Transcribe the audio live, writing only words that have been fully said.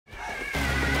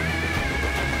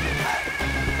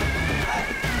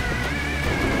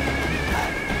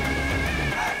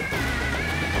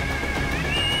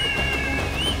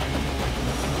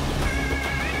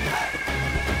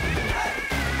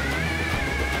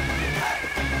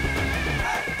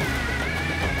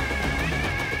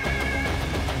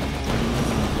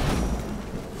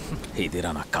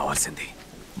ఇదేరా నాకు కావాల్సింది.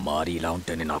 మారి ఇలా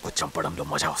ఉంటేనే నాకు చంపడంలో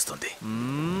మజా వస్తుంది.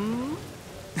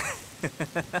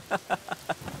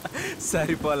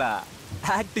 సరిపోలా,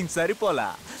 యాక్టింగ్ సరిపోలా.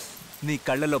 నీ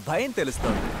కళ్ళలో భయం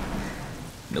తెలుస్తోంది.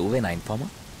 నువ్వే నా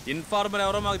ఇన్ఫార్మర్? ఇన్ఫార్మర్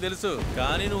ఎవరో మాకు తెలుసు,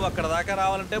 కానీ నువ్వు అక్కడ దాకా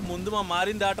రావాలంటే ముందు మా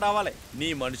మారిని దాటి రావాలి. నీ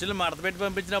మనుషులు మడతపెట్టి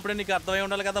పంపించినప్పుడే నీకు అర్థమై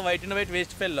ఉండాలి కదా. White and white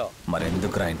waste fellow.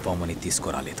 మరెందుకురా ఇన్ఫార్మర్ని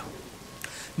తీసుకురాలేదు?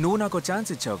 నువ్వు నాకు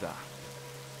ఛాన్స్ ఇచ్చావుగా,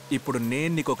 ఇప్పుడు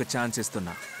నేను నీకు ఒక ఛాన్స్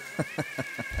ఇస్తున్నా.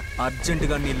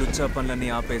 అర్జెంటుగా నీ లుచ్చా పనులన్నీ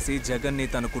ఆపేసి జగన్ని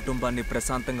తన కుటుంబాన్ని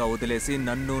ప్రశాంతంగా వదిలేసి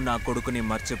నన్ను నా కొడుకుని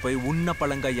మర్చిపోయి ఉన్న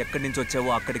పళంగా ఎక్కడి నుంచి వచ్చావో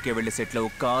అక్కడికే వెళ్ళి సెటిల్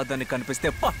అవ్వు. కాదని కనిపిస్తే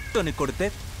పట్టుని కొడితే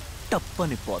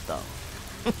టప్పని పోతావు.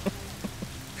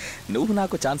 నువ్వు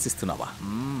నాకు ఛాన్స్ ఇస్తున్నావా?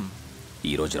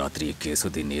 ఈరోజు రాత్రి ఈ కేసు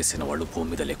దీన్ని వేసిన వాళ్ళు భూమి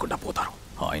మీద లేకుండా పోతారు.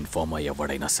 ఆ ఇన్ఫార్మర్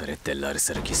ఎవడైనా సరే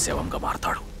తెల్లారిసరికి శవంగా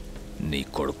మారతాడు. నీ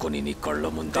కొడుకుని నీ కళ్ళ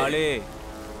ముందే.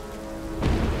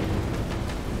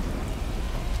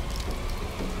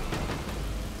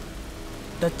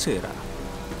 టచ్ చేయరా,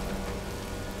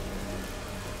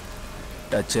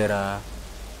 టచ్ చేయరా,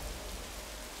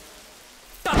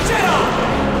 టచ్ చేయరా.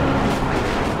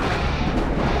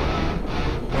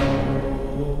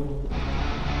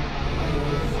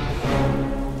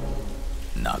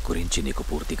 నా గురించి నీకు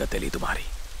పూర్తిగా తెలీదు మారి.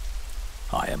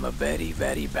 I'm a very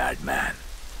very bad man.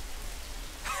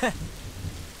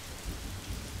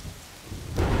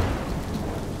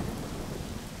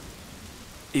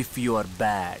 If you are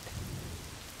bad,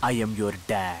 I am your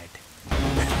dad.